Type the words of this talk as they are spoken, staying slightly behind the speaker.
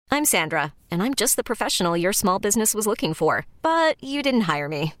I'm Sandra, and I'm just the professional your small business was looking for. But you didn't hire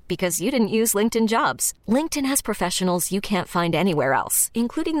me because you didn't use LinkedIn Jobs. LinkedIn has professionals you can't find anywhere else,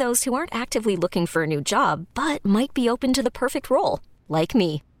 including those who aren't actively looking for a new job, but might be open to the perfect role, like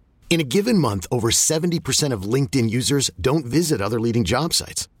me. In a given month, over 70% of LinkedIn users don't visit other leading job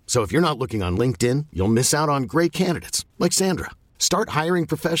sites. So if you're not looking on LinkedIn, you'll miss out on great candidates like Sandra. Start hiring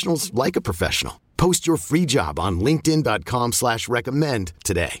professionals like a professional. Post your free job on linkedin.com/recommend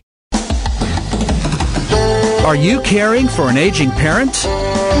today. Are you caring for an aging parent?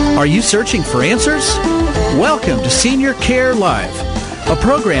 Are you searching for answers? Welcome to Senior Care Live, a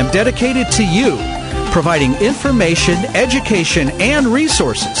program dedicated to you, providing information, education, and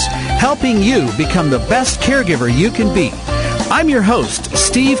resources, helping you become the best caregiver you can be. I'm your host,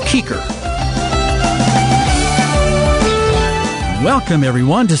 Steve Keeker. Welcome,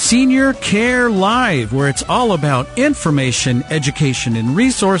 everyone, to Senior Care Live, where it's all about information, education, and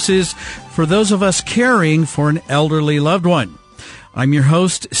resources for those of us caring for an elderly loved one. I'm your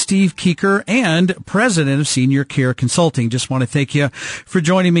host, Steve Keeker, and president of Senior Care Consulting. Just want to thank you for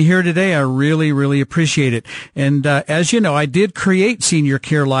joining me here today. I really, really appreciate it. And as you know, I did create Senior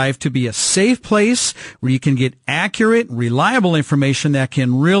Care Live to be a safe place where you can get accurate, reliable information that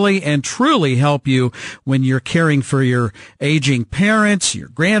can really and truly help you when you're caring for your aging parents, your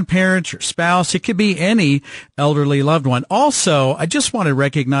grandparents, your spouse. It could be any elderly loved one. Also, I just want to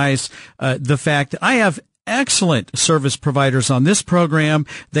recognize the fact that I have excellent service providers on this program.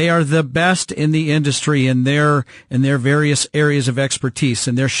 They are the best in the industry in their various areas of expertise,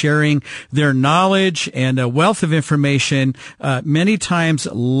 and they're sharing their knowledge and a wealth of information, many times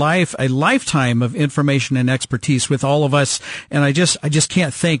a lifetime of information and expertise with all of us. And I just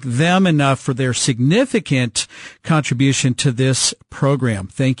can't thank them enough for their significant contribution to this program.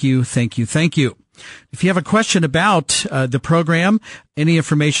 Thank you, thank you, thank you. If you have a question about the program, any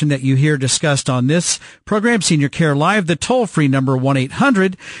information that you hear discussed on this program, Senior Care Live, the toll-free number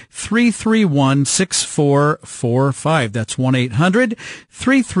 1-800-331-6445. That's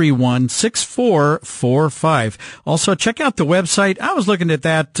 1-800-331-6445. Also, check out the website. I was looking at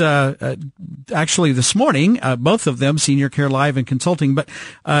that actually this morning, both of them, Senior Care Live and Consulting, but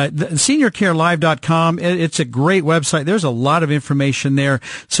seniorcarelive.com, it's a great website. There's a lot of information there,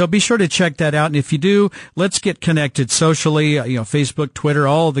 so be sure to check that out. And if you do, let's get connected socially, Facebook, Twitter,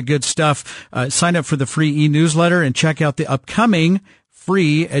 all the good stuff. Sign up for the free e-newsletter and check out the upcoming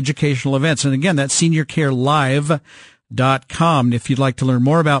free educational events. And again, that's seniorcarelive.com. And if you'd like to learn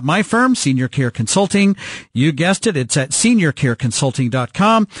more about my firm, Senior Care Consulting, you guessed it, it's at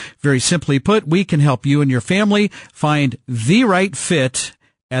seniorcareconsulting.com. Very simply put, we can help you and your family find the right fit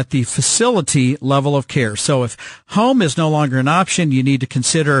at the facility level of care. So if home is no longer an option, you need to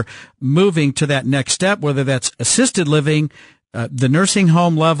consider moving to that next step, whether that's assisted living, the nursing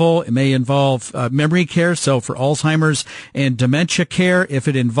home level. It may involve memory care, so for Alzheimer's and dementia care. If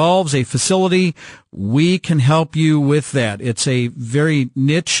it involves a facility, we can help you with that. It's a very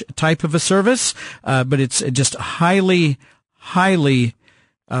niche type of a service, but it's just highly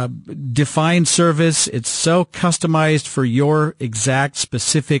defined service. It's so customized for your exact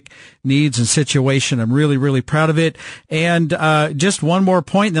specific needs and situation. I'm really, really proud of it. And just one more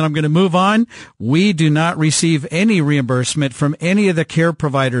point, then I'm going to move on. We do not receive any reimbursement from any of the care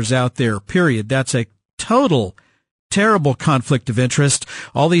providers out there, period. That's a total terrible conflict of interest.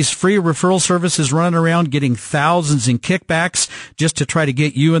 All these free referral services running around getting thousands in kickbacks just to try to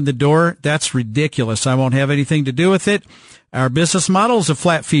get you in the door. That's ridiculous. I won't have anything to do with it. Our business model is a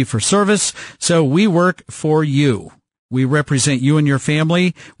flat fee for service, so we work for you. We represent you and your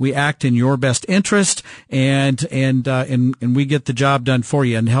family. We act in your best interest, and we get the job done for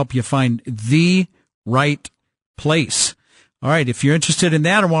you and help you find the right place. All right. If you're interested in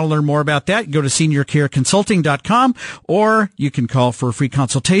that or want to learn more about that, go to seniorcareconsulting.com, or you can call for a free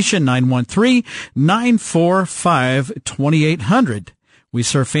consultation, 913-945-2800. We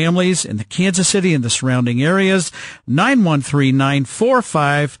serve families in the Kansas City and the surrounding areas,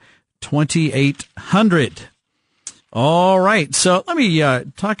 913-945-2800. All right. So let me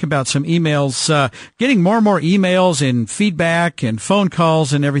talk about some emails. Getting more and more emails and feedback and phone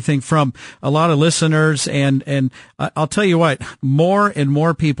calls and everything from a lot of listeners. And I'll tell you what, more and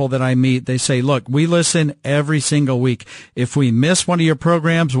more people that I meet, they say, look, we listen every single week. If we miss one of your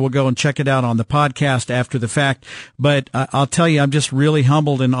programs, we'll go and check it out on the podcast after the fact. But I'll tell you, I'm just really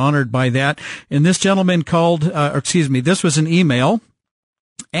humbled and honored by that. And this gentleman called, this was an email.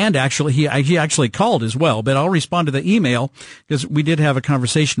 And actually, he actually called as well, but I'll respond to the email because we did have a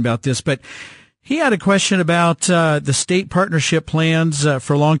conversation about this. But he had a question about the state partnership plans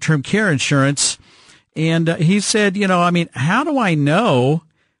for long-term care insurance. And he said, how do I know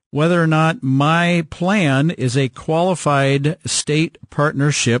whether or not my plan is a qualified state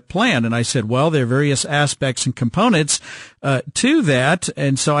partnership plan. And I said, well, there are various aspects and components to that.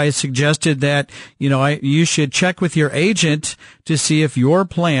 And so I suggested that, you should check with your agent to see if your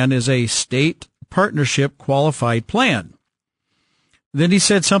plan is a state partnership qualified plan. Then he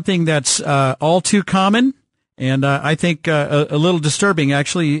said something that's all too common, and I think a little disturbing.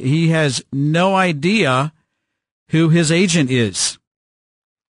 Actually, he has no idea who his agent is.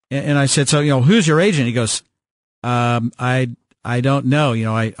 And I said, so, who's your agent? He goes, I don't know.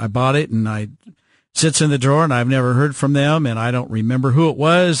 I bought it and it sits in the drawer and I've never heard from them and I don't remember who it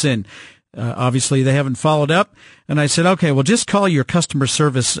was. And, obviously they haven't followed up. And I said, okay, well, just call your customer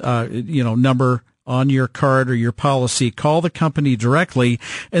service, number on your card or your policy. Call the company directly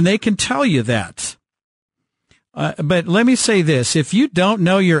and they can tell you that. But let me say this. If you don't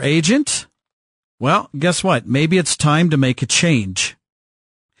know your agent, well, guess what? Maybe it's time to make a change.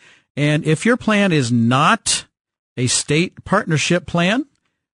 And if your plan is not a state partnership plan,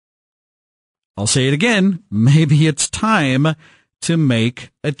 I'll say it again, maybe it's time to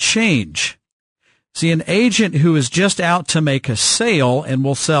make a change. See, an agent who is just out to make a sale and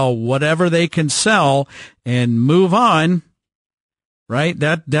will sell whatever they can sell and move on, right?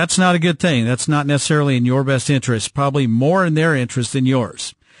 That's not a good thing. That's not necessarily in your best interest, probably more in their interest than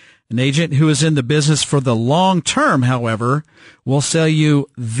yours. An agent who is in the business for the long term, however, will sell you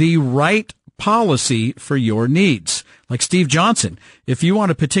the right policy for your needs. Like Steve Johnson, if you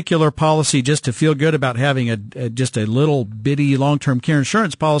want a particular policy just to feel good about having just a little bitty long-term care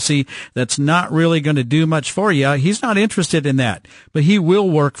insurance policy that's not really going to do much for you, he's not interested in that. But he will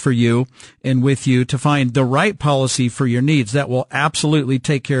work for you and with you to find the right policy for your needs that will absolutely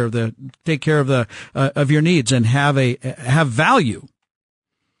take care of your needs and have value.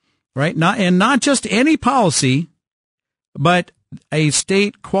 Right? Not just any policy, but a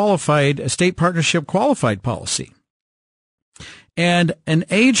state partnership qualified policy. And an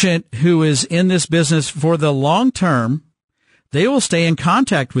agent who is in this business for the long term, they will stay in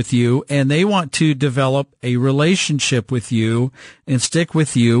contact with you and they want to develop a relationship with you and stick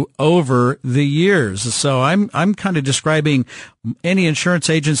with you over the years. So I'm kind of describing any insurance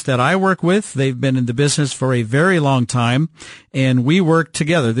agents that I work with. They've been in the business for a very long time and we work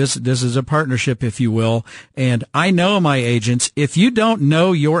together. This is a partnership, if you will. And I know my agents. If you don't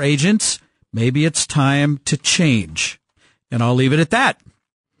know your agents, maybe it's time to change. And I'll leave it at that.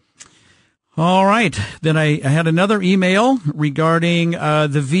 All right. Then I had another email regarding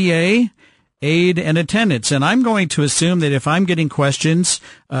the VA aid and attendance. And I'm going to assume that if I'm getting questions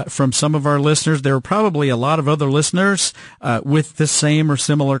from some of our listeners, there are probably a lot of other listeners with the same or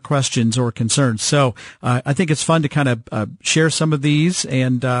similar questions or concerns. So I think it's fun to kind of share some of these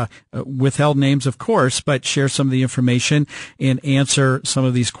and withheld names, of course, but share some of the information and answer some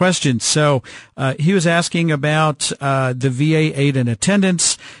of these questions. So he was asking about the VA aid and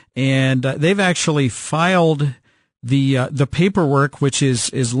attendance. And they've actually filed the paperwork, which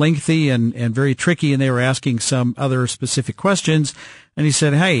is lengthy and very tricky, and they were asking some other specific questions. And he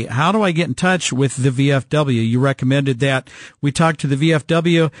said, hey, how do I get in touch with the VFW? You recommended that we talk to the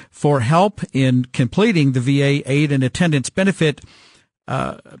VFW for help in completing the VA aid and attendance benefit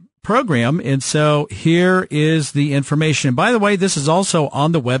program. And so here is the information. And by the way, this is also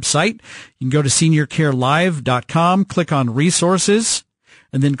on the website. You can go to seniorcarelive.com, click on resources,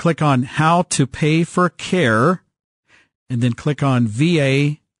 and then click on How to Pay for Care, and then click on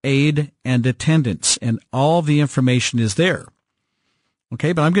VA Aid and Attendance, and all the information is there.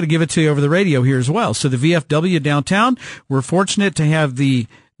 Okay, but I'm going to give it to you over the radio here as well. So the VFW downtown, we're fortunate to have the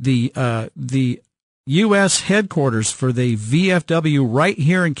U.S. headquarters for the VFW right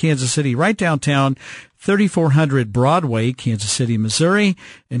here in Kansas City, right downtown, 3400 Broadway, Kansas City, Missouri.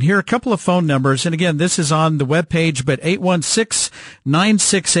 And here are a couple of phone numbers. And again, this is on the webpage, but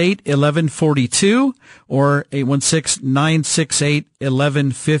 816-968-1142 or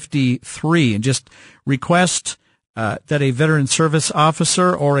 816-968-1153. And just request that a veteran service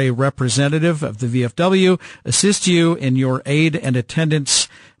officer or a representative of the VFW assist you in your aid and attendance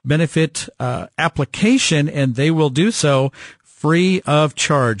benefit application, and they will do so free of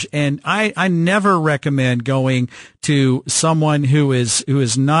charge. And I never recommend going to someone who is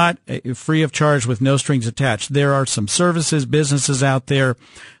not free of charge with no strings attached. There are some businesses out there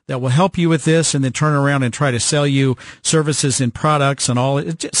that will help you with this and then turn around and try to sell you services and products and all.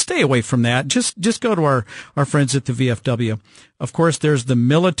 Just stay away from that. Just go to our friends at the VFW. Of course, there's the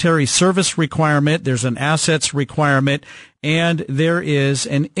military service requirement. There's an assets requirement. And there is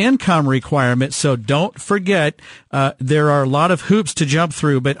an income requirement. So don't forget, there are a lot of hoops to jump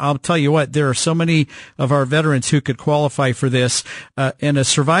through, but I'll tell you what, there are so many of our veterans who could could qualify for this. And a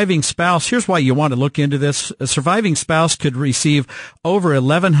surviving spouse, here's why you want to look into this. A surviving spouse could receive over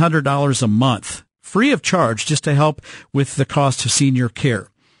 $1,100 a month, free of charge, just to help with the cost of senior care.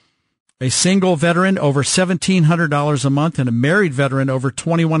 A single veteran, over $1,700 a month, and a married veteran, over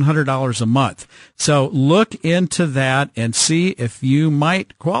 $2,100 a month. So look into that and see if you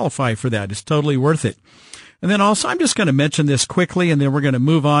might qualify for that. It's totally worth it. And then also, I'm just going to mention this quickly, and then we're going to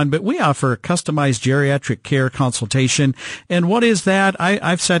move on, but we offer customized geriatric care consultation. And what is that?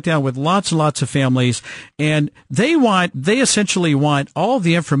 I've sat down with lots and lots of families, and they essentially want all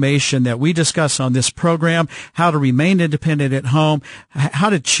the information that we discuss on this program, how to remain independent at home,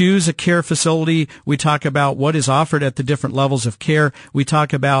 how to choose a care facility. We talk about what is offered at the different levels of care. We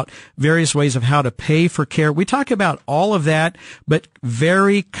talk about various ways of how to pay for care. We talk about all of that, but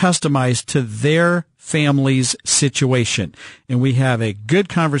very customized to their family's situation. And we have a good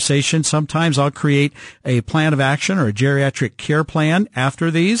conversation. Sometimes I'll create a plan of action or a geriatric care plan after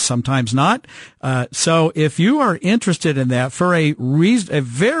these, sometimes not. So if you are interested in that for a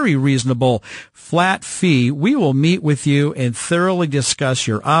very reasonable flat fee, we will meet with you and thoroughly discuss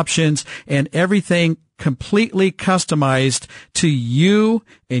your options and everything completely customized to you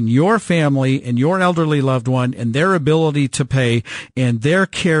and your family and your elderly loved one and their ability to pay and their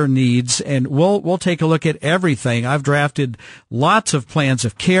care needs. And we'll take a look at everything. I've drafted lots of plans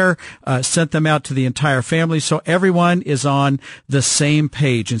of care, sent them out to the entire family, so everyone is on the same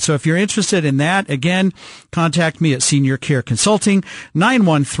page. And so if you're interested in that, again, contact me at Senior Care Consulting,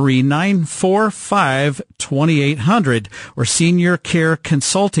 913-945-2800 or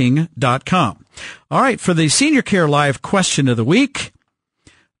seniorcareconsulting.com. All right, for the Senior Care Live question of the week,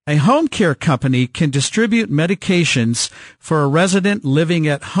 a home care company can distribute medications for a resident living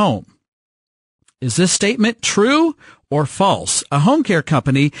at home. Is this statement true or false? A home care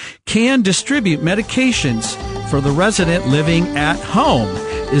company can distribute medications for the resident living at home.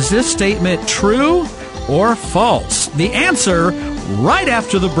 Is this statement true or false? The answer right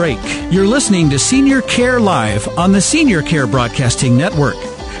after the break. You're listening to Senior Care Live on the Senior Care Broadcasting Network.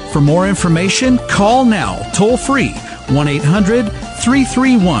 For more information, call now, toll free,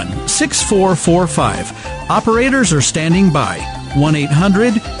 1-800-331-6445. Operators are standing by,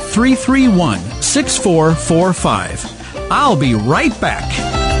 1-800-331-6445. I'll be right back.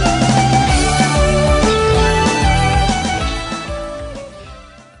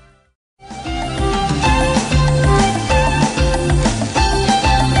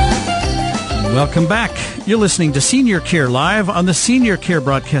 Welcome back. You're listening to Senior Care Live on the Senior Care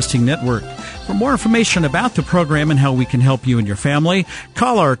Broadcasting Network. For more information about the program and how we can help you and your family,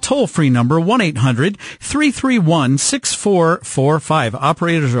 call our toll-free number, 1-800-331-6445.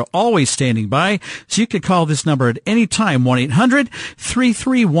 Operators are always standing by, so you can call this number at any time,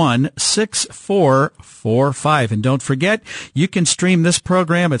 1-800-331-6445. And don't forget, you can stream this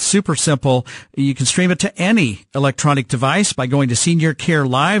program. It's super simple. You can stream it to any electronic device by going to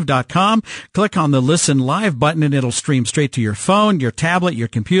seniorcarelive.com. Click on the Listen Live button, and it'll stream straight to your phone, your tablet, your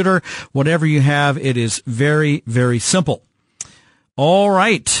computer, whatever you have. It is very, very simple. All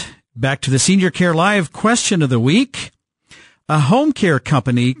right. Back to the Senior Care Live question of the week. A home care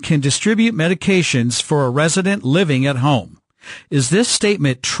company can distribute medications for a resident living at home. Is this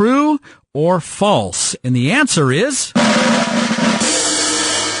statement true or false? And the answer is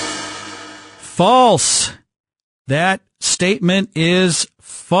false. That statement is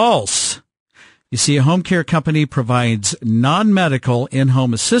false. You see, a home care company provides non-medical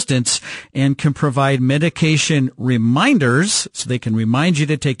in-home assistance and can provide medication reminders, so they can remind you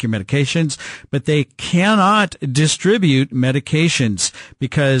to take your medications, but they cannot distribute medications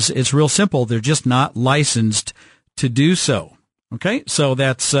because it's real simple. They're just not licensed to do so. Okay, so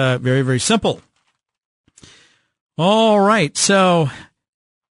that's very, very simple. All right, so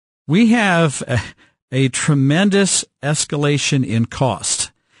we have a tremendous escalation in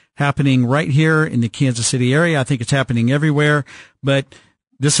cost happening right here in the Kansas City area. I think it's happening everywhere, but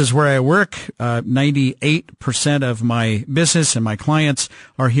this is where I work. 98% of my business and my clients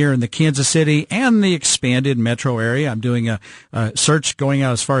are here in the Kansas City and the expanded metro area. I'm doing a search going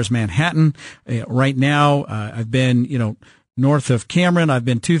out as far as Manhattan. Right now, I've been, north of Cameron. I've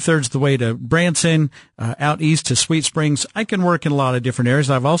been 2/3 the way to Branson, out east to Sweet Springs. I can work in a lot of different areas.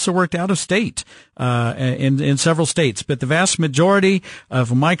 I've also worked out of state, in several states, but the vast majority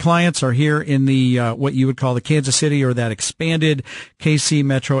of my clients are here in the, what you would call the Kansas City or that expanded KC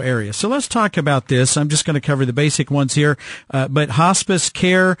metro area. So let's talk about this. I'm just going to cover the basic ones here. But hospice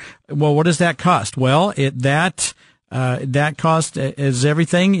care, well, what does that cost? Well, that cost is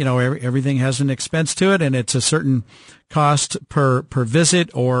everything. Everything has an expense to it, and it's a certain cost per visit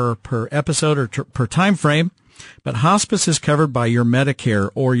or per episode or per time frame. But hospice is covered by your Medicare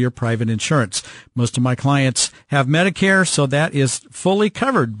or your private insurance. Most of my clients have Medicare, so that is fully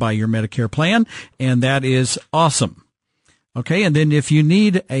covered by your Medicare plan, and that is awesome. Okay, and then if you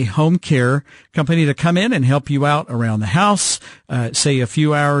need a home care company to come in and help you out around the house, say a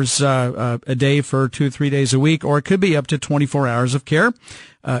few hours a day for 2 or 3 days a week, or it could be up to 24 hours of care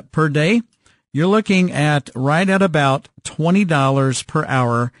per day, you're looking at right at about $20 per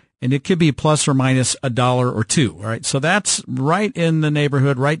hour, and it could be plus or minus $1 or $2. All right, so that's right in the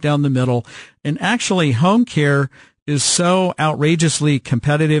neighborhood, right down the middle. And actually, home care is so outrageously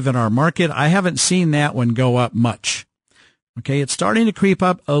competitive in our market. I haven't seen that one go up much. Okay, it's starting to creep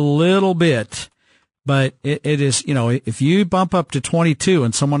up a little bit, but it is, if you bump up to 22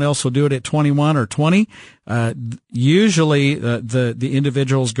 and someone else will do it at 21 or 20, usually the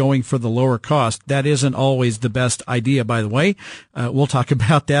individual's going for the lower cost. That isn't always the best idea, by the way. We'll talk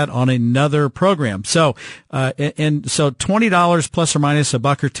about that on another program. So $20 plus or minus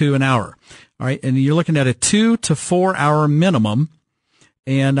 $1 or $2 an hour. All right, and you're looking at a 2 to 4 hour minimum.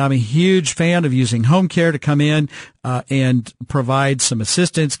 And I'm a huge fan of using home care to come in and provide some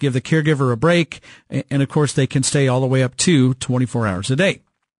assistance, give the caregiver a break, and of course they can stay all the way up to 24 hours a day.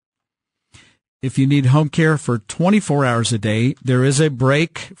 If you need home care for 24 hours a day, there is a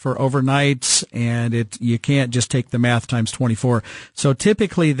break for overnights, and you can't just take the math times 24. So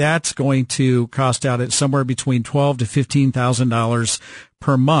typically that's going to cost out at somewhere between $12,000 to $15,000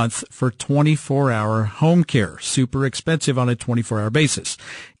 per month for 24-hour home care. Super expensive on a 24-hour basis.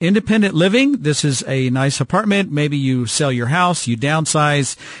 Independent living, this is a nice apartment. Maybe you sell your house, you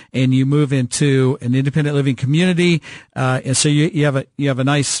downsize, and you move into an independent living community. And so you have a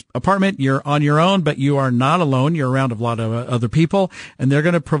nice apartment. You're on your own, but you are not alone. You're around a lot of other people, and they're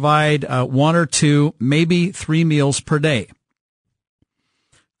going to provide 1 or 2, maybe 3 meals per day.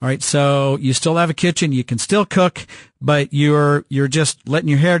 All right, so you still have a kitchen, you can still cook, but you're just letting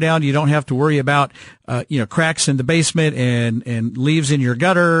your hair down. You don't have to worry about cracks in the basement and leaves in your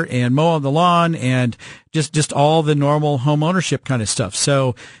gutter and mowing the lawn and just all the normal home ownership kind of stuff.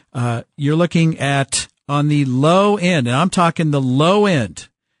 So you're looking at, on the low end, and I'm talking the low end,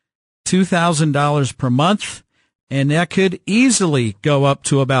 $2,000 per month, and that could easily go up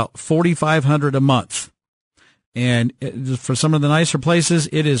to about $4,500 a month. And for some of the nicer places,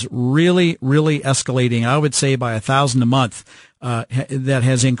 it is really, really escalating. I would say by $1,000 a month, that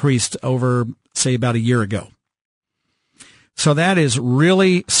has increased over, say, about a year ago. So that is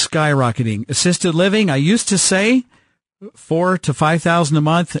really skyrocketing. Assisted living, I used to say $4,000 to $5,000 a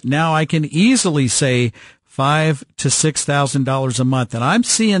month. Now I can easily say $5,000 to $6,000 a month. And I'm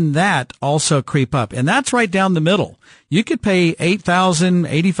seeing that also creep up. And that's right down the middle. You could pay $8,000,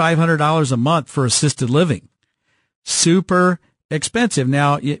 $8,500 a month for assisted living. Super expensive.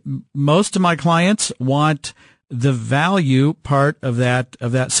 Now, most of my clients want the value part of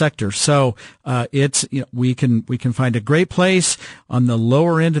that sector. So, we can find a great place on the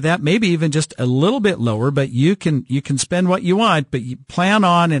lower end of that, maybe even just a little bit lower, but you can spend what you want, but you plan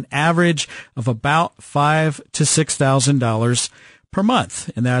on an average of about $5,000 to $6,000 per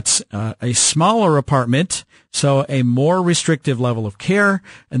month. And that's a smaller apartment, so a more restrictive level of care,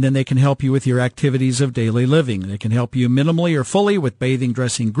 and then they can help you with your activities of daily living. They can help you minimally or fully with bathing,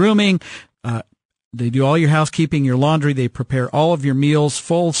 dressing, grooming. They do all your housekeeping, your laundry. They prepare all of your meals,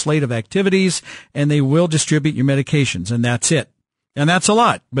 full slate of activities, and they will distribute your medications, and that's it. And that's a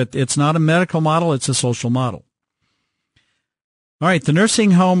lot, but it's not a medical model. It's a social model. All right, the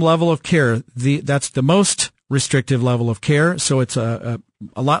nursing home level of care, that's the most restrictive level of care. So it's a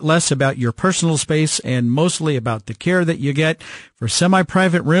lot less about your personal space and mostly about the care that you get. For a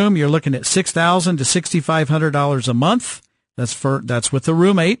semi-private room, you're looking at $6,000 to $6,500 a month. That's with a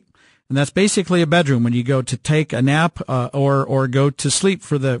roommate. And that's basically a bedroom when you go to take a nap, or go to sleep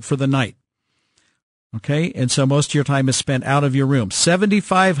for the night. Okay. And so most of your time is spent out of your room.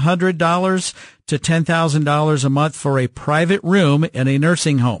 $7,500 to $10,000 a month for a private room in a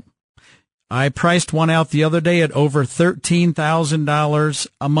nursing home. I priced one out the other day at over $13,000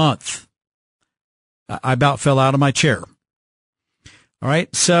 a month. I about fell out of my chair. All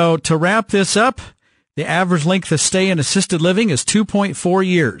right. So to wrap this up, the average length of stay in assisted living is 2.4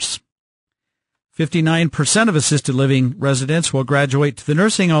 years. 59% of assisted living residents will graduate to the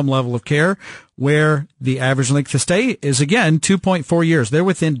nursing home level of care, where the average length of stay is, again, 2.4 years. They're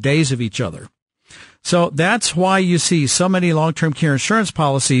within days of each other. So that's why you see so many long-term care insurance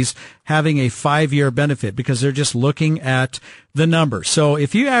policies having a 5-year benefit, because they're just looking at the numbers. So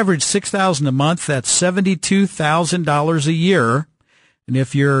if you average $6,000 a month, that's $72,000 a year. And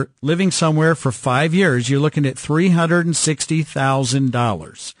if you're living somewhere for 5 years, you're looking at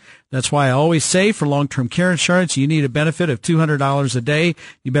 $360,000. That's why I always say for long-term care insurance, you need a benefit of $200 a day.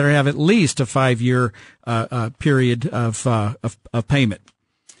 You better have at least a 5-year period of payment.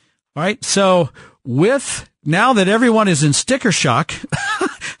 All right. So now that everyone is in sticker shock,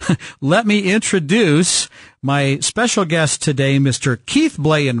 let me introduce my special guests today, Mr. Keith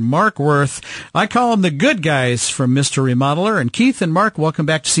Blay and Mark Worth. I call them the good guys from Mr. Remodeler. And Keith and Mark, welcome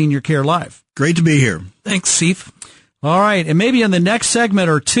back to Senior Care Live. Great to be here. Thanks, Steve. All right. And maybe in the next segment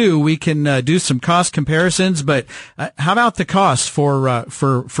or two, we can do some cost comparisons. But how about the cost for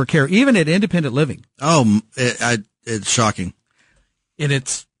care, even at independent living? Oh, it's shocking. And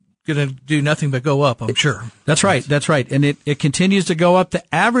it's going to do nothing but go up, I'm sure. That's right. That's right. And it continues to go up. The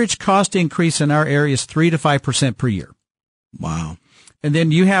average cost increase in our area is 3 to 5% per year. Wow. And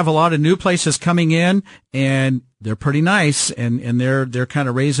then you have a lot of new places coming in, and they're pretty nice, and they're kind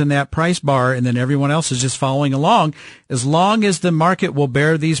of raising that price bar, and then everyone else is just following along. As long as the market will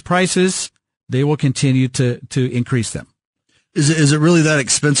bear these prices, they will continue to increase them. Is it really that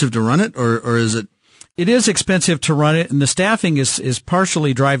expensive to run it, or is it? It is expensive to run it, and the staffing is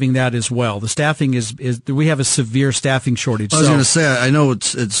partially driving that as well. The staffing is we have a severe staffing shortage. I was going to say, I know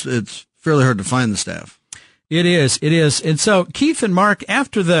it's fairly hard to find the staff. It is. And so Keith and Mark,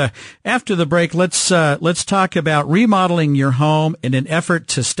 after the break, let's talk about remodeling your home in an effort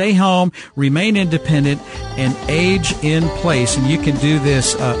to stay home, remain independent, and age in place. And you can do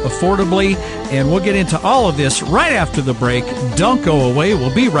this affordably. And we'll get into all of this right after the break. Don't go away.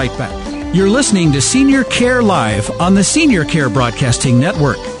 We'll be right back. You're listening to Senior Care Live on the Senior Care Broadcasting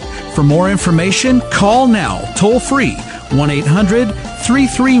Network. For more information, call now, toll free,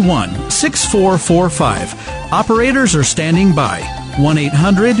 1-800-331-6445. Operators are standing by,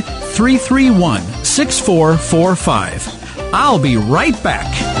 1-800-331-6445. I'll be right back.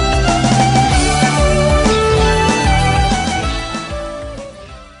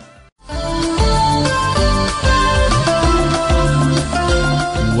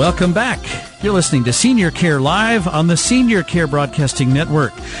 Welcome back. You're listening to Senior Care Live on the Senior Care Broadcasting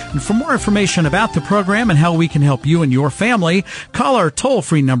Network. And for more information about the program and how we can help you and your family, call our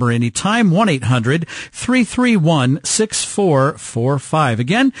toll-free number anytime, 1-800-331-6445.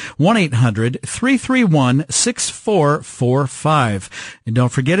 Again, 1-800-331-6445. And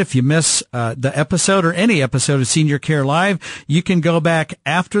don't forget, if you miss the episode or any episode of Senior Care Live, you can go back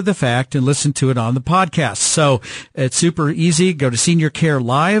after the fact and listen to it on the podcast. So it's super easy. Go to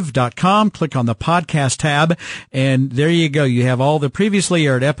seniorcarelive.com, click on the podcast tab, and there you go. You have all the previously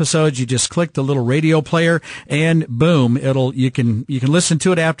aired episodes. You just click the little radio player, and boom, you can listen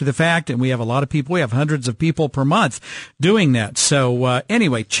to it after the fact. And we have a lot of people. We have hundreds of people per month doing that. So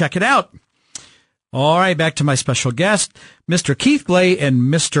anyway, check it out. All right, back to my special guest, Mr. Keith Blay and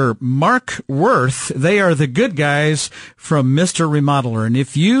Mr. Mark Worth. They are the good guys from Mr. Remodeler. And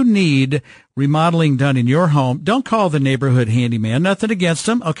if you need remodeling done in your home, don't call the neighborhood handyman. Nothing against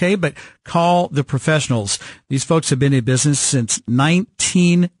them, okay, but call the professionals. These folks have been in business since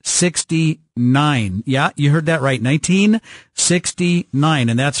 1969. Yeah, you heard that right, 1969,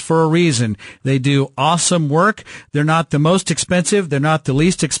 and that's for a reason. They do awesome work. They're not the most expensive. They're not the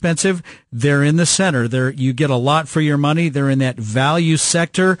least expensive. They're in the center. You get a lot for your money. They're in that value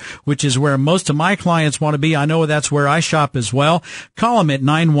sector, which is where most of my clients want to be. I know that's where I shop as well. Call them at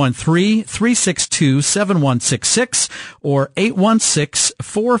 913-362-7166 or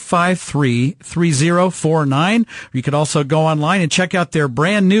 816-453-3049. You could also go online and check out their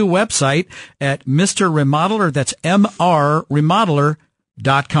brand new website at Mr. Remodeler. That's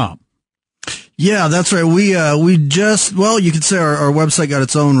mrremodeler.com. Yeah, that's right. We just, well, you could say our website got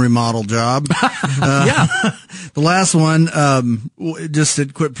its own remodel job. Yeah. The last one, just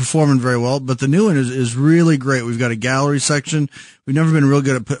it quit performing very well, but the new one is really great. We've got a gallery section. We've never been real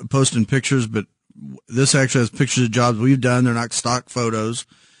good at posting pictures, but this actually has pictures of jobs we've done. They're not stock photos.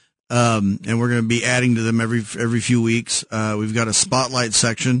 And we're going to be adding to them every few weeks. We've got a spotlight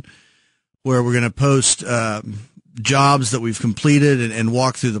section where we're going to post, jobs that we've completed and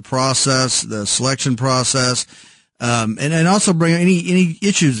walk through the process, the selection process, and also bring any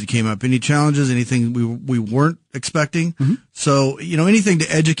issues that came up, any challenges, anything we weren't expecting. Mm-hmm. So, anything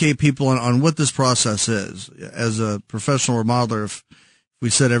to educate people on what this process is. As a professional remodeler, if we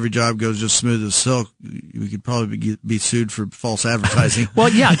said every job goes just smooth as silk, we could probably be sued for false advertising. Well,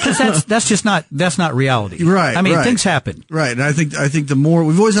 yeah, because that's not reality. Right. I mean, right. Things happen. Right. And I think the more,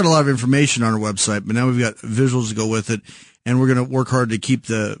 we've always had a lot of information on our website, but now we've got visuals to go with it, and we're going to work hard to keep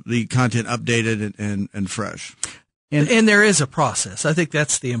the content updated and fresh. And there is a process. I think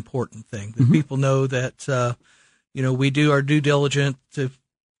that's the important thing, that people know that, we do our due diligence to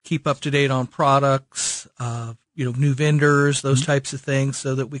keep up to date on products, new vendors, those types of things,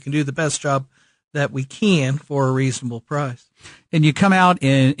 so that we can do the best job that we can for a reasonable price. And you come out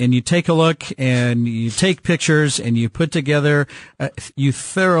and you take a look and you take pictures and you put together, you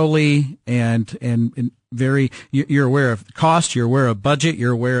thoroughly and very, you're aware of cost, you're aware of budget,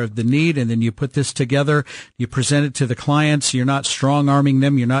 you're aware of the need, and then you put this together, you present it to the clients, you're not strong-arming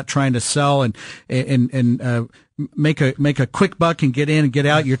them, you're not trying to sell and make a quick buck and get in and get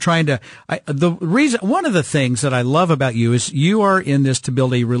out. You're trying to, one of the things that I love about you is you are in this to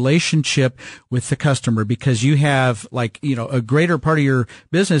build a relationship with the customer, because you have a greater part of your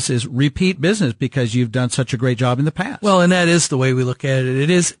business is repeat business because you've done such a great job in the past. Well, and that is the way we look at it.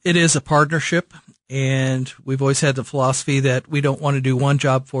 It is a partnership. And we've always had the philosophy that we don't want to do one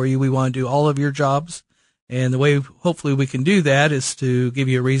job for you. We want to do all of your jobs. And the way hopefully we can do that is to give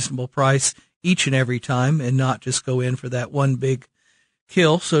you a reasonable price each and every time and not just go in for that one big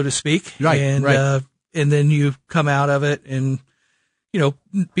kill, so to speak. Right. And then you come out of it and,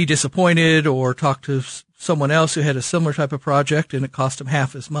 be disappointed or talk to someone else who had a similar type of project and it cost them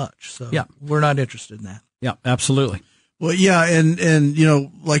half as much. So we're not interested in that. Yeah, absolutely. Well, yeah, and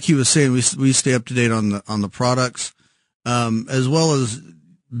like he was saying, we stay up to date on the products, as well as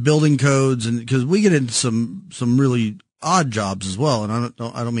building codes, and because we get into some really odd jobs as well, and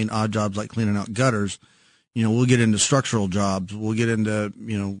I don't mean odd jobs like cleaning out gutters. We'll get into structural jobs. We'll get into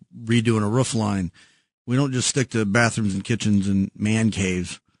redoing a roof line. We don't just stick to bathrooms and kitchens and man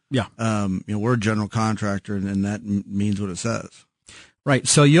caves. Yeah. We're a general contractor, and that means what it says. Right.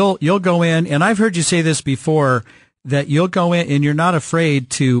 So you'll go in, and I've heard you say this before, that you'll go in and you're not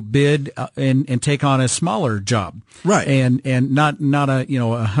afraid to bid and take on a smaller job. Right. And not a,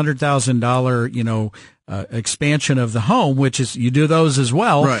 $100,000, expansion of the home, which is, you do those as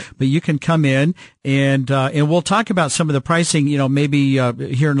well. Right. But you can come in and we'll talk about some of the pricing, maybe,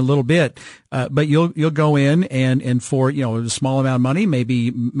 here in a little bit. But you'll go in and for, a small amount of money,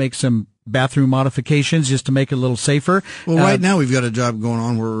 maybe make some bathroom modifications just to make it a little safer. Well, right now we've got a job going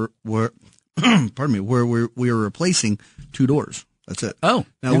on where pardon me, where we are replacing 2 doors. That's it. Oh,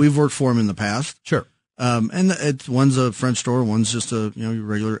 now we've worked for them in the past. Sure. And one's a French door, one's just a,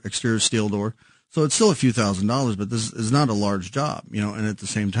 regular exterior steel door. So it's still a few $1,000s, but this is not a large job, and at the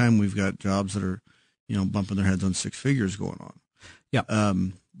same time, we've got jobs that are, bumping their heads on 6 figures going on. Yeah.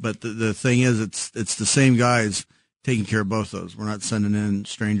 But the thing is, it's the same guys taking care of both those. We're not sending in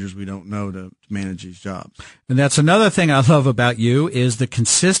strangers we don't know to manage these jobs. And that's another thing I love about you is the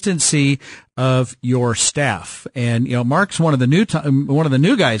consistency of your staff. And Mark's one of the new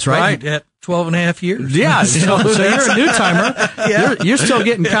guys, right? Right, at 12 and a half years. Yeah, so you're a new timer. Yeah. You're still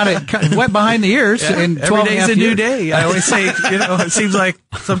getting kind of wet behind the ears. Yeah. And Every day's a new years. day. I always say, it seems like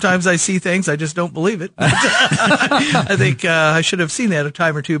sometimes I see things, I just don't believe it. I think I should have seen that a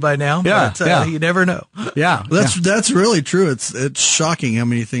time or two by now. Yeah, but you never know. Yeah, that's really true. It's shocking how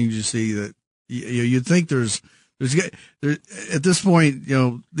many things you see that you'd think there's at this point,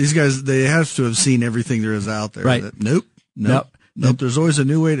 these guys, they have to have seen everything there is out there. Right. Nope. There's always a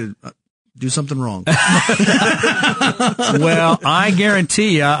new way to do something wrong. Well, I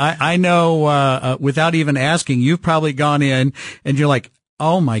guarantee you, I know, without even asking, you've probably gone in and you're like,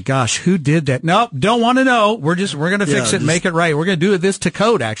 oh my gosh, who did that? Nope, don't want to know. We're going to fix it and make it right. We're going to do this to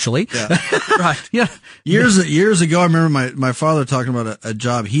code, actually. Yeah. Right. Yeah. Years ago, I remember my father talking about a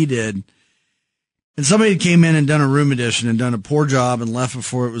job he did. And somebody came in and done a room addition and done a poor job and left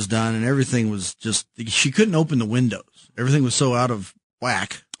before it was done, and everything was just, she couldn't open the windows. Everything was so out of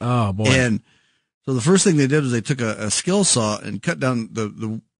whack. Oh, boy. And so the first thing they did was they took a skill saw and cut down,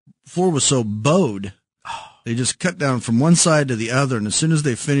 the floor was so bowed. They just cut down from one side to the other, and as soon as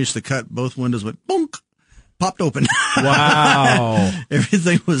they finished the cut, both windows went bonk, popped open. Wow.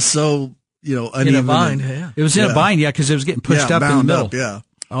 Everything was so, uneven. In a bind, yeah. It was in a bind, because it was getting pushed up in the middle. Up, yeah.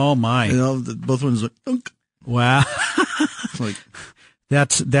 Oh my! Both ones went dunk. Wow, like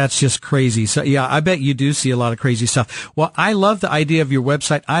that's just crazy. So yeah, I bet you do see a lot of crazy stuff. Well, I love the idea of your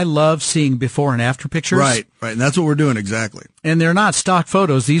website. I love seeing before and after pictures. Right, and that's what we're doing exactly. And they're not stock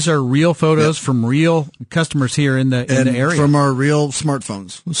photos; these are real photos from real customers here in the area, from our real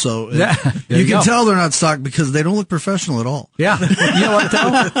smartphones. So you can tell they're not stock because they don't look professional at all. Yeah, you know what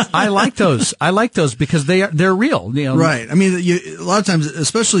though? I like those. I like those because they're real. Right. I mean, a lot of times,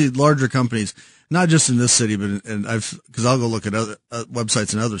 especially larger companies, not just in this city, but because I'll go look at other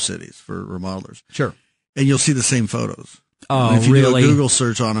websites in other cities for remodelers. Sure. And you'll see the same photos. Oh, and if you really? do a Google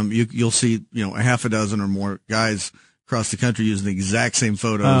search on them, you'll see, a half a dozen or more guys across the country using the exact same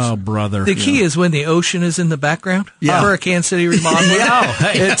photos. Oh, brother. The key is when the ocean is in the background. Yeah. For a Kansas City remodel. Yeah.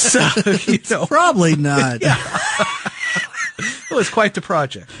 It's, Probably not. It was quite the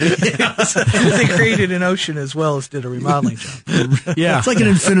project. They created an ocean as well as did a remodeling job. Yeah. It's like an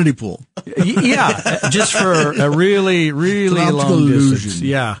infinity pool. Yeah, just for a really, really It's an long optical distance. illusion.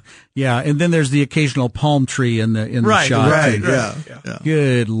 Yeah, yeah, and then there's the occasional palm tree in the Right, shot. Right, too. yeah.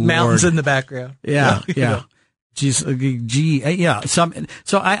 Good Lord. Mountains in the background. Yeah, You yeah. know. Yeah.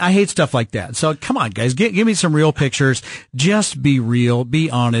 So I hate stuff like that. So come on, guys, give me some real pictures. Just be real,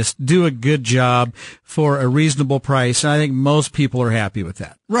 be honest, do a good job for a reasonable price. And I think most people are happy with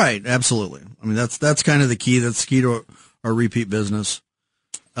that. Right, absolutely. I mean, that's kind of the key. That's the key to our repeat business.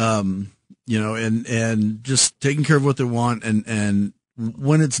 And just taking care of what they want, and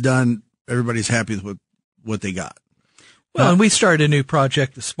when it's done, everybody's happy with what they got. Well, and we started a new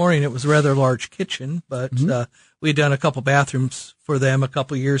project this morning. It was a rather large kitchen, but we had done a couple bathrooms for them a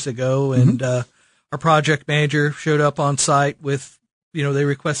couple years ago, and our project manager showed up on site with, they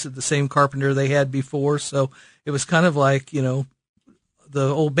requested the same carpenter they had before, so it was kind of like, the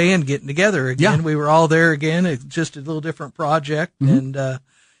old band getting together again. Yeah. We were all there again. It's just a little different project, and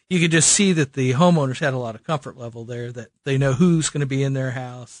you could just see that the homeowners had a lot of comfort level there, that they know who's going to be in their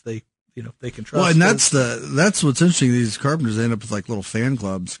house. They can trust. Well, and those. that's what's interesting. These carpenters end up with like little fan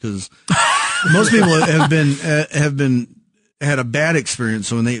clubs, because most people had a bad experience.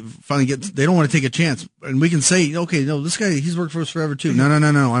 So when they finally they don't want to take a chance, and we can say, okay, no, this guy, he's worked for us forever too. No,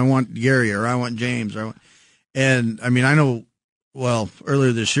 I want Gary, or I want James, and I mean, I know. Well,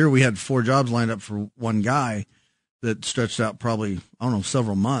 earlier this year we had 4 jobs lined up for one guy that stretched out probably,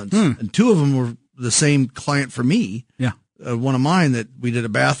 several months, and 2 of them were the same client for me. Yeah. One of mine that we did a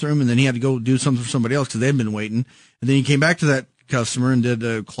bathroom, and then he had to go do something for somebody else because they'd been waiting. And then he came back to that customer and did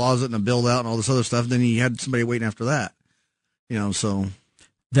a closet and a build out and all this other stuff. Then he had somebody waiting after that, so.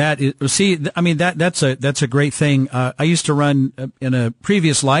 That is, that's a great thing. I used to run in a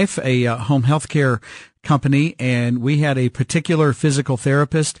previous life, a home health care company, and we had a particular physical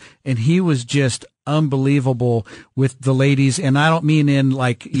therapist, and he was just unbelievable with the ladies. And I don't mean in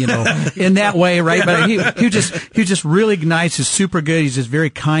in that way, right? But he was just really nice. He's super good. He's just a very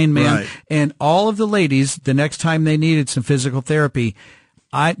kind man. Right. And all of the ladies, the next time they needed some physical therapy,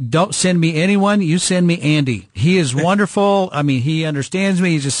 don't send me anyone. You send me Andy. He is wonderful. I mean, he understands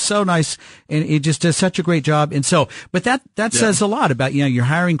me. He's just so nice, and he just does such a great job. And so, but that says a lot about, you're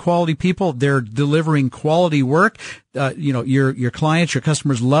hiring quality people. They're delivering quality work. Your clients, your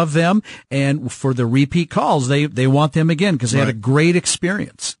customers love them. And for the repeat calls, they want them again because they had a great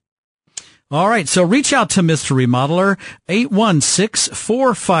experience. All right, so reach out to Mr. Remodeler,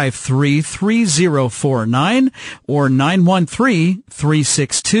 816-453-3049 or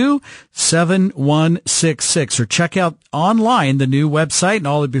 913-362-7166, or check out online the new website and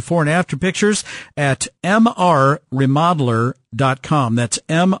all the before and after pictures at mrremodeler.com. That's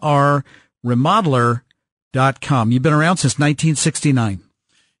mrremodeler.com. You've been around since 1969.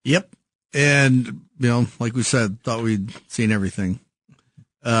 Yep. And, like we said, thought we'd seen everything.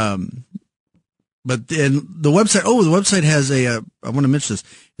 But then the website has I want to mention this.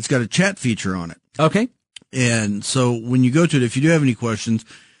 It's got a chat feature on it. Okay. And so when you go to it, if you do have any questions,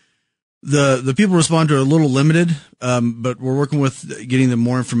 the people respond to it a little limited, but we're working with getting them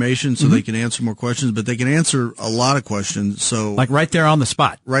more information so they can answer more questions, but they can answer a lot of questions. So like right there on the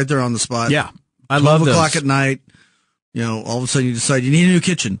spot. Right there on the spot. Yeah. I love 12 those. o'clock at night, all of a sudden you decide you need a new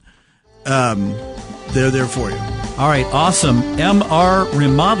kitchen. They're there for you. All right, awesome.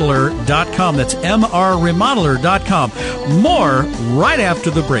 mrremodeler.com. That's mrremodeler.com. More right after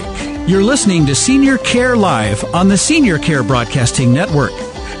the break. You're listening to Senior Care Live on the Senior Care Broadcasting Network.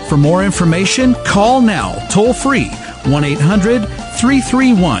 For more information, call now, toll free,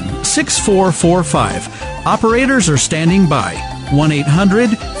 1-800-331-6445. Operators are standing by,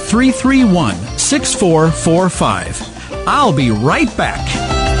 1-800-331-6445. I'll be right back.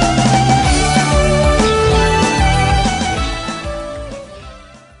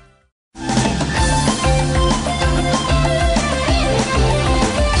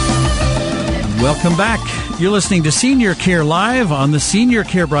 Welcome back. You're listening to Senior Care Live on the Senior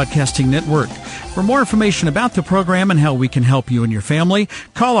Care Broadcasting Network. For more information about the program and how we can help you and your family,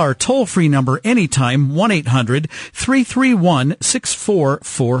 call our toll-free number anytime,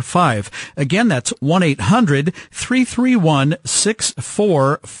 1-800-331-6445. Again, that's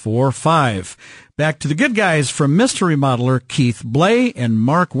 1-800-331-6445. Back to the good guys from Mr. Remodeler, Keith Blay and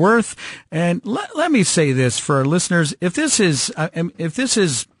Mark Worth. And let me say this for our listeners. If this is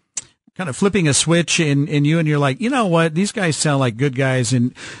kind of flipping a switch in you, and you're like, you know what, these guys sound like good guys,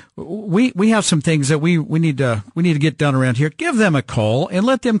 and we have some things that we need to get done around here. Give them a call and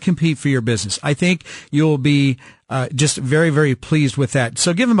let them compete for your business. I think you'll be just very, very pleased with that.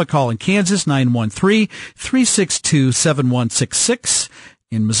 So give them a call in Kansas, 913-362-7166.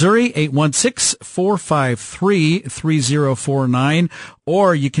 In Missouri, 816-453-3049.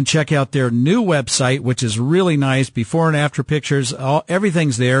 Or you can check out their new website, which is really nice. Before and after pictures,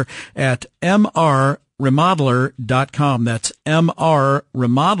 everything's there at mrremodeler.com. That's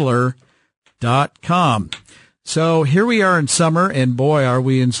mrremodeler.com. So here we are in summer, and boy, are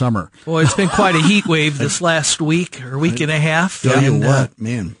we in summer. Boy, it's been quite a heat wave this last week or week and a half. Tell you what,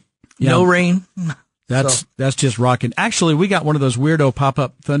 man. No rain. That's just rocking. Actually, we got one of those weirdo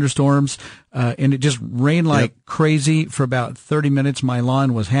pop-up thunderstorms, and it just rained like crazy for about 30 minutes. My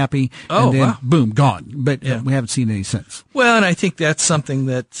lawn was happy, and then boom, gone. But we haven't seen any since. Well, and I think that's something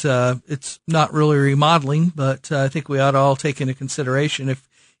that it's not really remodeling, but I think we ought to all take into consideration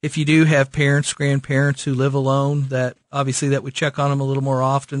if you do have parents, grandparents who live alone, that obviously that we check on them a little more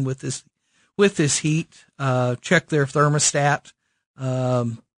often with this heat. Check their thermostat.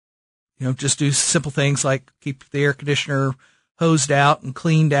 Just do simple things like keep the air conditioner hosed out and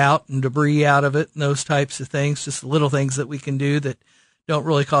cleaned out and debris out of it and those types of things. Just little things that we can do that don't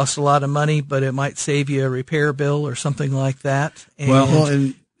really cost a lot of money, but it might save you a repair bill or something like that.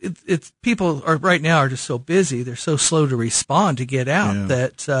 And it's people are right now are just so busy. They're so slow to respond to get out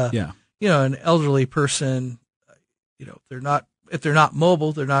that, an elderly person, if they're not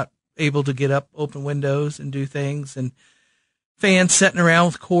mobile, they're not able to get up, open windows and do things, and fans sitting around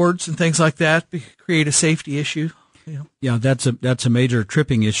with cords and things like that create a safety issue. Yeah, that's a major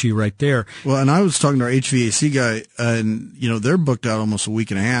tripping issue right there. Well, and I was talking to our HVAC guy, and they're booked out almost a week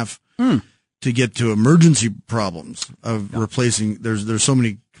and a half to get to emergency problems of replacing. There's so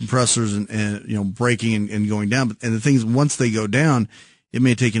many compressors and breaking and going down. And the thing is, once they go down, it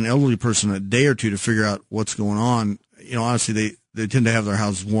may take an elderly person a day or two to figure out what's going on. Honestly, they tend to have their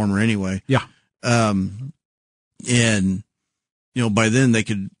houses warmer anyway. Yeah. And by then they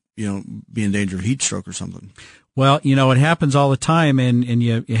could, be in danger of heat stroke or something. Well, it happens all the time, and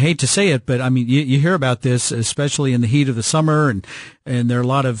you hate to say it, but I mean, you hear about this, especially in the heat of the summer, and there are a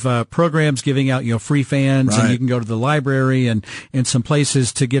lot of programs giving out, free fans, right. And you can go to the library and some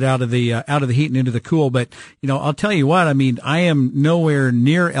places to get out of the heat and into the cool. But, I'll tell you what, I mean, I am nowhere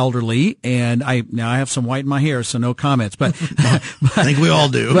near elderly, and I have some white in my hair, so no comments, but I think we all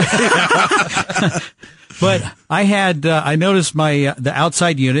do. But I noticed the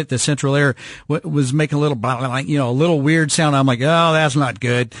outside unit, the central air, was making a little, a little weird sound. I'm like, oh, that's not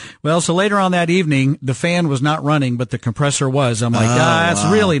good. Well, so later on that evening, the fan was not running, but the compressor was. I'm like, that's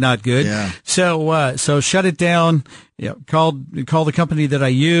really not good. Yeah. So shut it down. Called the company that I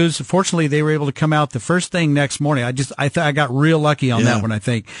use. Fortunately, they were able to come out the first thing next morning. I got real lucky on that one, I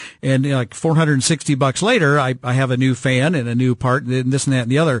think. And like $460 later, I have a new fan and a new part and this and that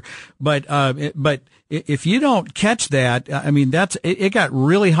and the other. But if you don't catch that, I mean, it got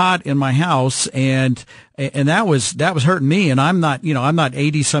really hot in my house, and that was hurting me. And I'm not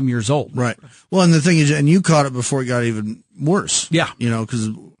 80 some years old. Right. Well, and the thing is, and you caught it before it got even worse. Yeah. Because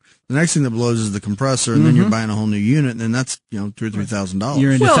the next thing that blows is the compressor, and then you're buying a whole new unit, and then that's $2,000 or $3,000.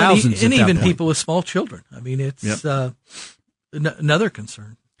 You're into thousands, and even point. people with small children. I mean, it's another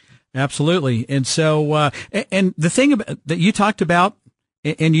concern. Absolutely. And so, and the thing that you talked about,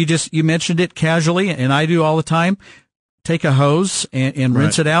 and you mentioned it casually, and I do all the time, take a hose and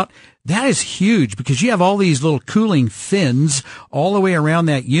rinse it out. That is huge, because you have all these little cooling fins all the way around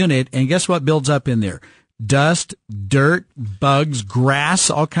that unit, and guess what builds up in there? Dust, dirt, bugs,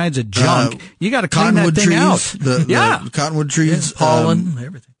 grass, all kinds of junk. You got to clean that thing out. The cottonwood trees, pollen,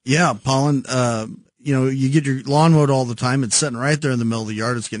 everything. Yeah, pollen. You get your lawn mowed all the time. It's sitting right there in the middle of the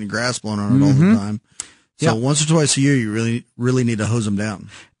yard. It's getting grass blown on it all the time. So once or twice a year, you really, really need to hose them down.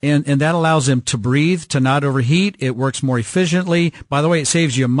 And that allows them to breathe, to not overheat. It works more efficiently. By the way, it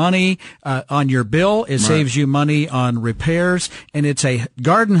saves you money on your bill. It saves you money on repairs. And it's a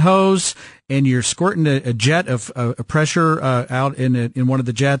garden hose, and you're squirting a jet of pressure out in one of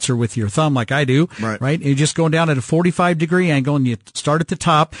the jets, or with your thumb like I do. Right? And you're just going down at a 45-degree angle, and you start at the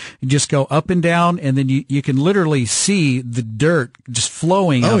top. You just go up and down, and then you can literally see the dirt just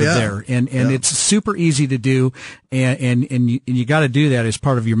flowing out of there. And it's super easy to do, and you got to do that as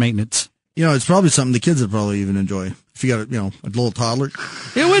part of your maintenance. It's probably something the kids would probably even enjoy. If you got a little toddler,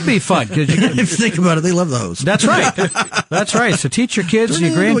 it would be fun. Cause if you think about it, they love the hose. That's right. That's right. So teach your kids and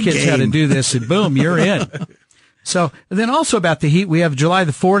your grandkids how to do this, and boom, you're in. So then also about the heat, we have July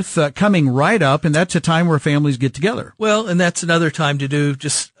the 4th coming right up, and that's a time where families get together. Well, and that's another time to do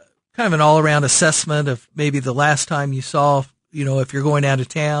just kind of an all-around assessment of maybe the last time you saw, if you're going out of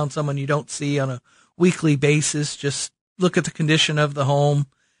town, someone you don't see on a weekly basis. Just look at the condition of the home,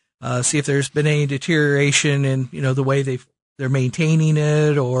 see if there's been any deterioration in, the way they're maintaining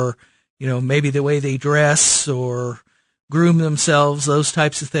it, or, maybe the way they dress or groom themselves, those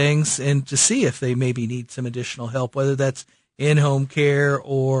types of things, and to see if they maybe need some additional help, whether that's in-home care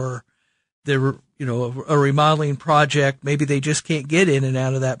or they're, a remodeling project. Maybe they just can't get in and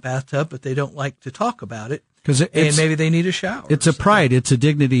out of that bathtub, but they don't like to talk about it. And maybe they need a shower. It's a pride. It's a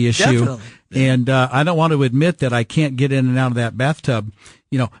dignity issue. Definitely. And I don't want to admit that I can't get in and out of that bathtub.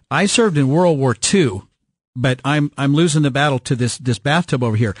 I served in World War II, but I'm losing the battle to this bathtub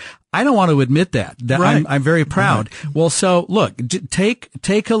over here. I don't want to admit that. Right. I'm very proud. Right. Well, so look,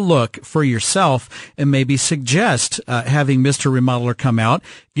 take a look for yourself and maybe suggest having Mr. Remodeler come out,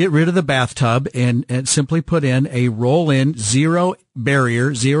 get rid of the bathtub, and simply put in a roll-in, zero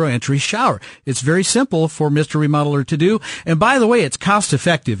barrier, zero entry shower. It's very simple for Mr. Remodeler to do. And by the way, it's cost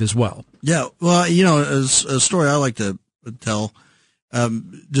effective as well. Yeah. Well, as a story I like to tell,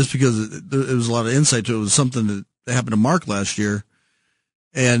 just because there was a lot of insight to it, was something that happened to Mark last year.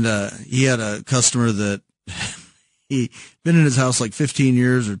 And he had a customer that he'd been in his house like 15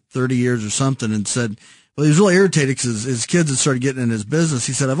 years or 30 years or something, and said, well, he was really irritated because his kids had started getting in his business.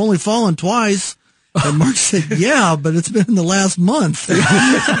 He said, I've only fallen twice. And Mark said, yeah, but it's been in the last month.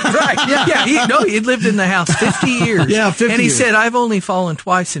 Right. Yeah. He'd lived in the house 50 years. Yeah, 50 years. And he said, I've only fallen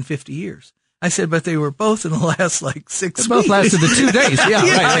twice in 50 years. I said, but they were both in the last 6 weeks. Both lasted the 2 days. Yeah,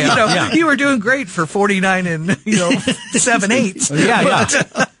 right. You were doing great for 49 and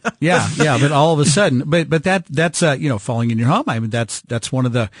 7/8. Yeah. But all of a sudden, but that's falling in your home. I mean, that's one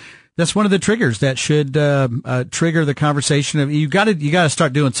of the triggers that should trigger the conversation of you got to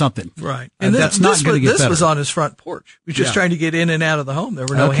start doing something. Right. And that's not going to get better. This was on his front porch. He was just trying to get in and out of the home. There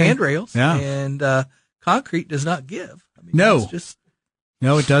were no handrails. Yeah. And concrete does not give. I mean, no.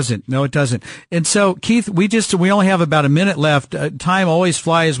 No, it doesn't. And so, Keith, we only have about a minute left. Time always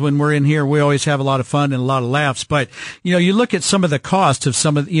flies when we're in here. We always have a lot of fun and a lot of laughs. But, you look at some of the cost of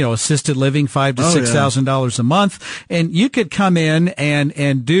some of, assisted living, $5,000 to $6,000 a month. And you could come in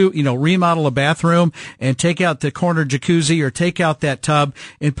and do, remodel a bathroom and take out the corner jacuzzi or take out that tub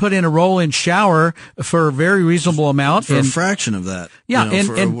and put in a roll-in shower for a very reasonable amount. For a fraction of that. Yeah.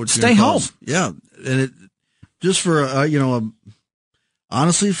 And stay home. Yeah. And it just for,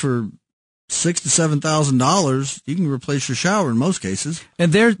 honestly, for $6,000 to $7,000, you can replace your shower in most cases.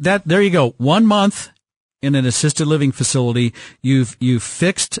 And there you go. 1 month in an assisted living facility, you've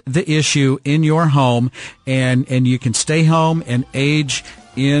fixed the issue in your home, and you can stay home and age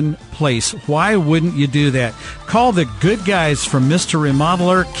in place. Why wouldn't you do that? Call the good guys from Mr.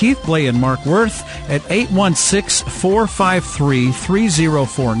 Remodeler, Keith Blay and Mark Worth, at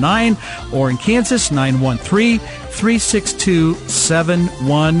 816-453-3049, or in Kansas,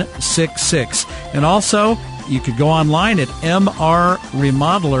 913-362-7166. And also, you could go online at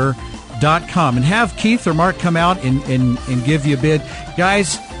mrremodeler.com and have Keith or Mark come out and give you a bid.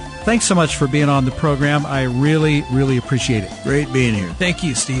 Guys, thanks so much for being on the program. I really, really appreciate it. Great being here. Thank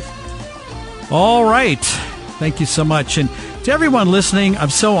you, Steve. All right. Thank you so much. And to everyone listening,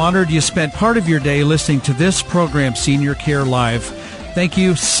 I'm so honored you spent part of your day listening to this program, Senior Care Live. Thank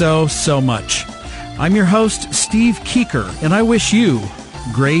you so, so much. I'm your host, Steve Keeker, and I wish you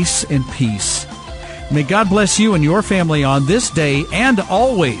grace and peace. May God bless you and your family on this day and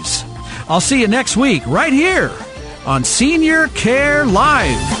always. I'll see you next week right here on Senior Care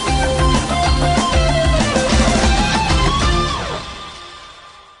Live.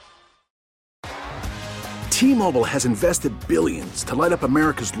 T-Mobile has invested billions to light up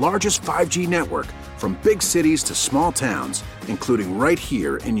America's largest 5G network, from big cities to small towns, including right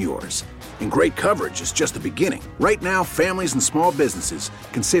here in yours. And great coverage is just the beginning. Right now, families and small businesses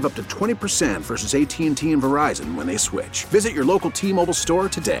can save up to 20% versus AT&T and Verizon when they switch. Visit your local T-Mobile store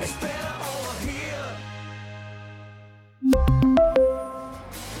today.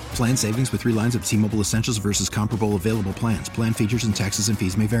 Plan savings with 3 lines of T-Mobile Essentials versus comparable available plans. Plan features and taxes and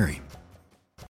fees may vary.